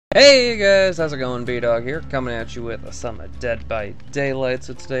Hey guys, how's it going? Bdog here, coming at you with some Dead by Daylight.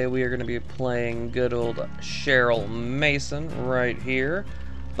 So today we are going to be playing good old Cheryl Mason right here.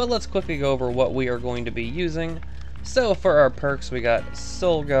 But let's quickly go over what we are going to be using. So for our perks, we got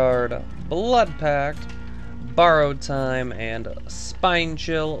Soul Guard, Blood Pact, Borrowed Time, and Spine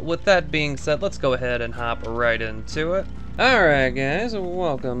Chill. With that being said, let's go ahead and hop right into it. Alright guys,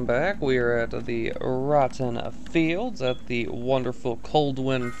 welcome back. We are at the Rotten Fields at the wonderful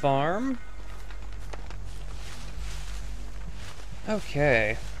Coldwind Farm.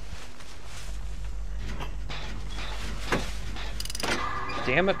 Okay.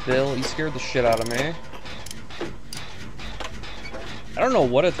 Damn it, Bill, you scared the shit out of me. I don't know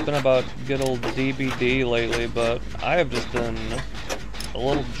what it's been about good old DBD lately, but I have just been a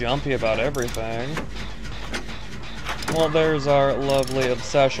little jumpy about everything. Well, there's our lovely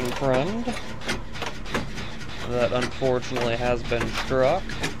obsession friend that unfortunately has been struck.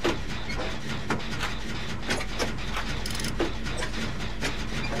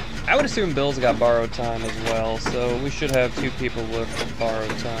 I would assume Bill's got borrowed time as well, so we should have two people with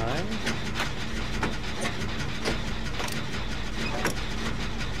borrowed time.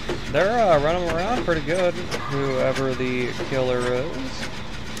 They're running around pretty good, whoever the killer is.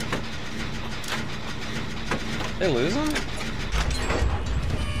 They lose him?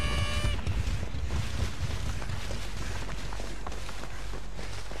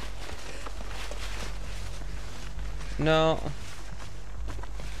 No.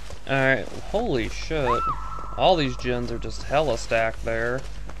 Alright, holy shit. All these gens are just hella stacked there.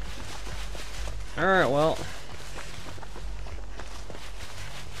 Alright, well.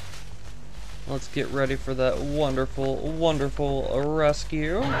 Let's get ready for that wonderful, wonderful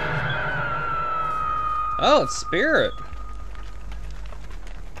rescue. Oh, it's Spirit.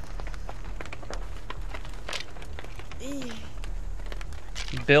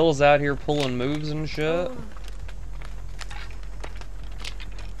 Bill's out here pulling moves and shit.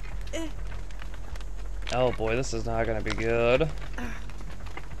 Oh boy, this is not gonna be good.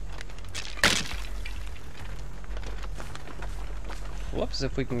 Whoops,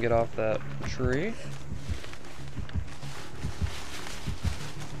 if we can get off that tree.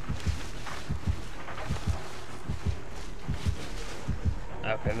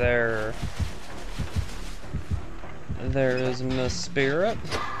 Okay, there is Miss Spirit.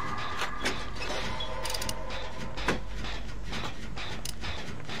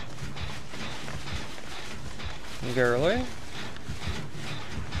 Girly.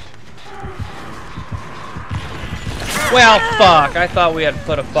 Well, fuck, I thought we had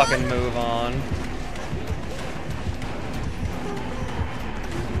put a fucking move on.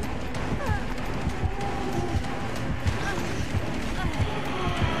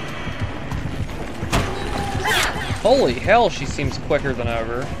 Holy hell, she seems quicker than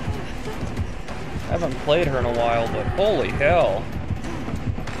ever. I haven't played her in a while, but holy hell.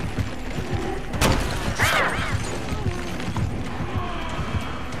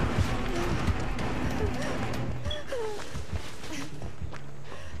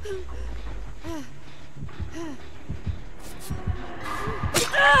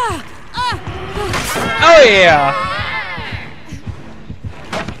 Oh yeah!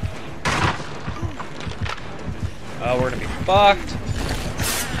 Oh, we're gonna be fucked.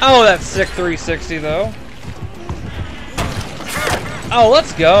 Oh, that's sick 360 though. Oh,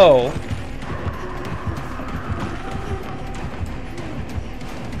 let's go.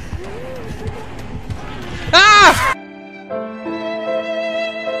 Ah!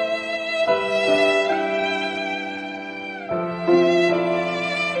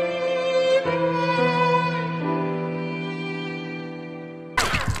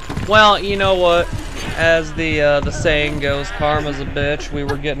 Well, you know what? As the saying goes, karma's a bitch. We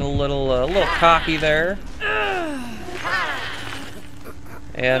were getting a little cocky there,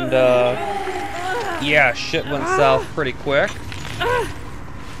 and yeah, shit went south pretty quick.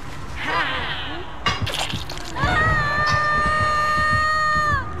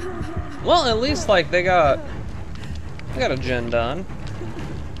 Well, at least like they got a gen done.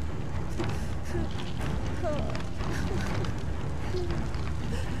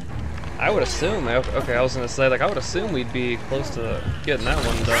 I would assume, okay, I was gonna say, like, I would assume we'd be close to getting that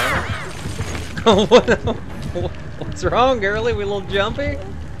one done. What's wrong, girly? We a little jumpy?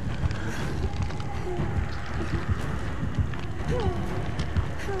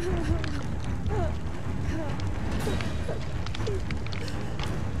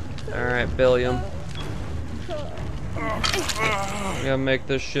 Alright, Billiam. I'm gonna make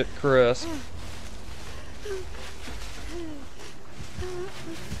this shit crisp.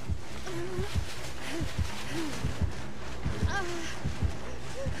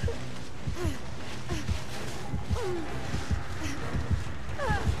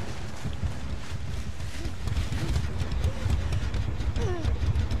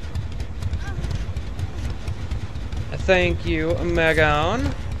 Thank you,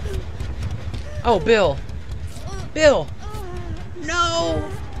 Megan. Oh, Bill. Bill. No.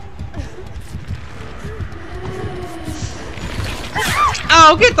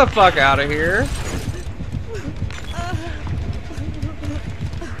 Oh, get the fuck out of here.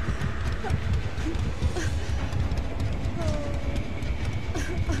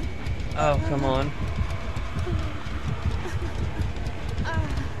 Oh, come on.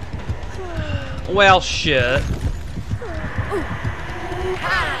 Well, shit.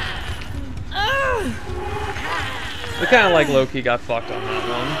 We kind of like low-key got fucked on that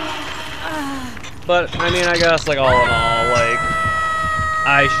one. But, I mean, I guess, like, all in all, like,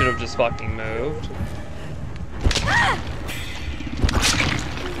 I should have just fucking moved.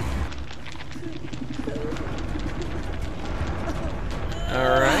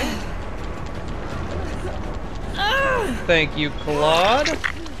 Alright. Thank you, Claude.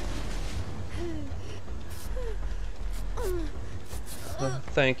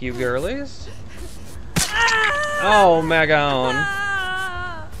 Thank you, girlies. Oh, Megan.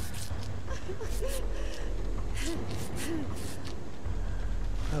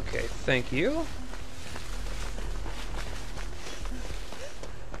 Okay, thank you.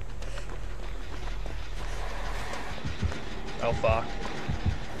 Oh, fuck.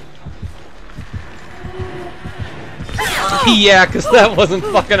 Yeah, because that wasn't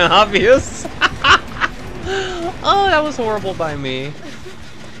fucking obvious. Oh, that was horrible by me.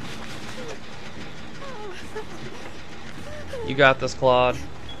 You got this, Claude.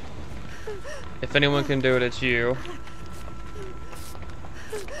 If anyone can do it, it's you.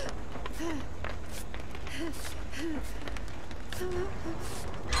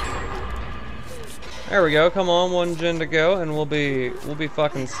 There we go. Come on, one gen to go, and we'll be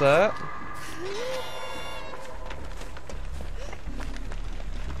fucking set.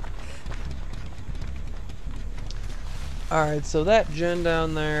 All right, so that gen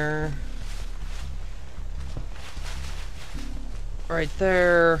down there, right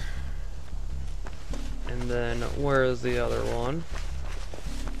there, and then where is the other one?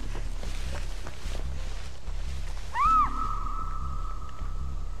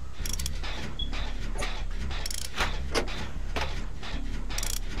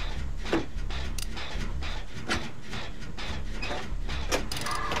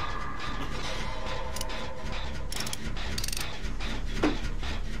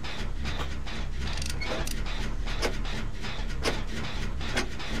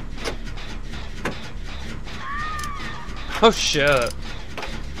 Oh shit.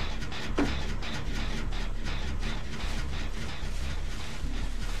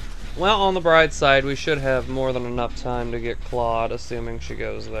 Well, on the bright side, we should have more than enough time to get Claude, assuming she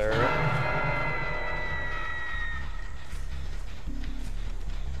goes there.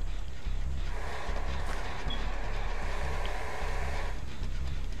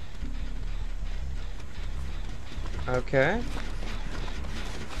 Okay.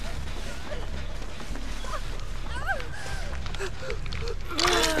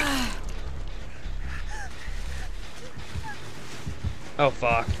 Oh,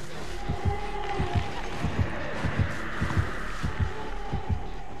 fuck.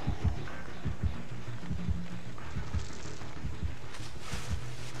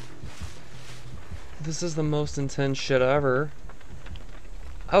 This is the most intense shit ever.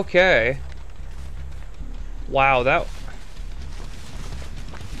 Okay. Wow, that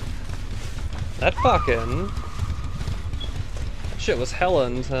fucking... that shit was hella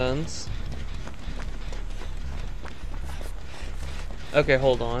intense. Okay,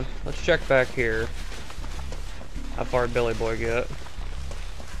 hold on. Let's check back here. How far did Billy Boy get?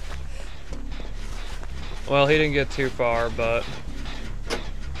 Well, he didn't get too far, but...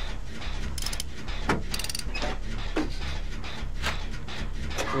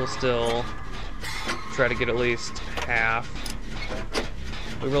 we'll still try to get at least half.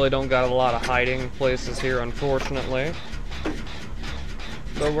 We really don't got a lot of hiding places here, unfortunately.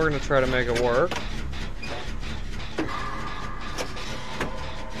 But we're gonna try to make it work.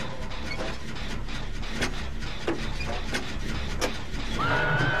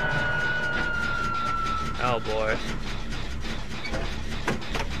 Oh boy.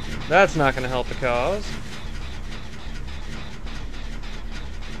 That's not gonna help the cause.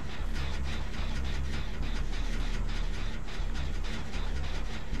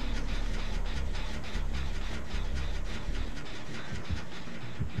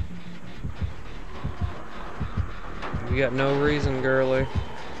 You got no reason, girly.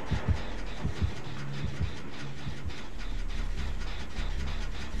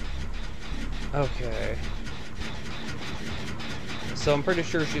 Okay. So I'm pretty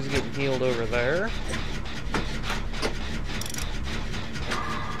sure she's getting healed over there.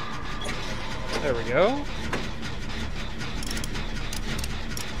 There we go.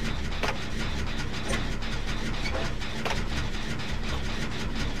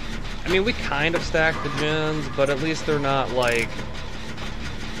 I mean, we kind of stacked the gens, but at least they're not, like,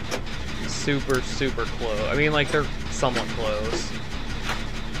 super, super close. I mean, like, they're somewhat close,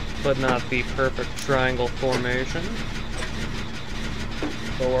 but not the perfect triangle formation.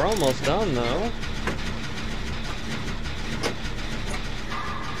 But we're almost done, though.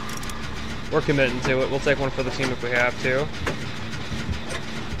 We're committing to it. We'll take one for the team if we have to.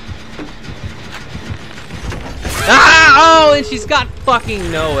 Ah! Oh, and she's got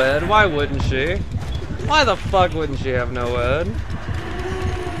fucking NOED. Why wouldn't she? Why the fuck wouldn't she have NOED?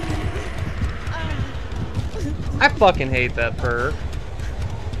 I fucking hate that perk.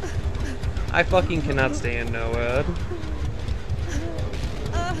 I fucking cannot stand NOED.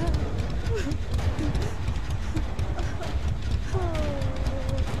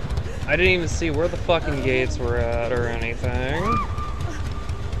 I didn't even see where the fucking gates were at or anything.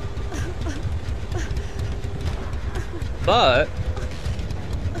 But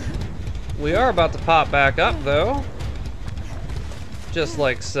we are about to pop back up, though. Just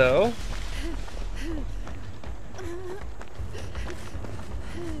like so.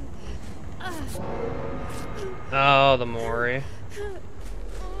 Oh, the Mori.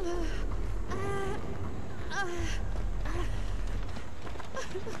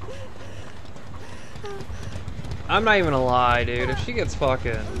 I'm not even gonna lie, dude. If she gets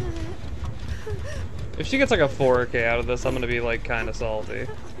fucking... If she gets like a 4K out of this, I'm gonna be like kinda salty.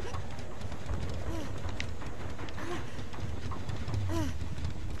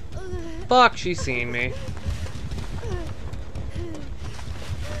 Fuck, she's seen me.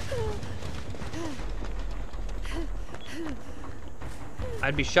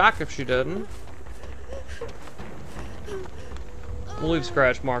 I'd be shocked if she didn't. We'll leave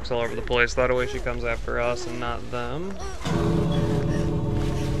scratch marks all over the place, that way she comes after us and not them.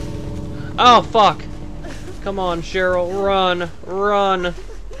 Oh, fuck! Come on, Cheryl, run! Run!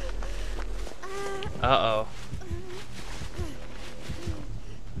 Uh-oh.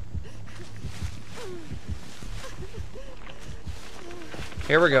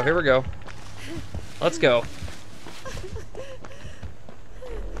 Here we go, here we go. Let's go.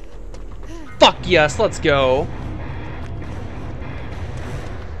 Fuck yes, let's go!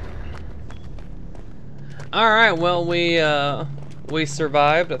 Alright, well, we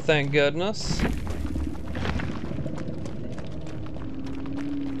survived, thank goodness.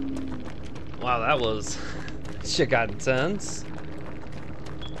 Wow, that was... shit got intense.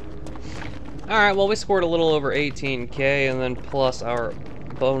 Alright, well, we scored a little over 18K, and then plus our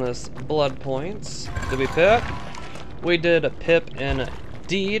bonus blood points. Did we pip? We did a pip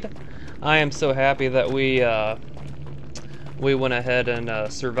indeed. I am so happy that we went ahead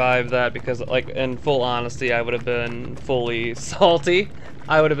and survived that, because, like, in full honesty, I would have been fully salty.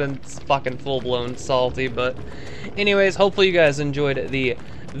 I would have been fucking full-blown salty, but anyways, hopefully you guys enjoyed the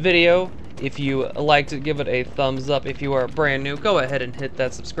video. If you liked it, give it a thumbs up. If you are brand new, go ahead and hit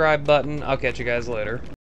that subscribe button. I'll catch you guys later.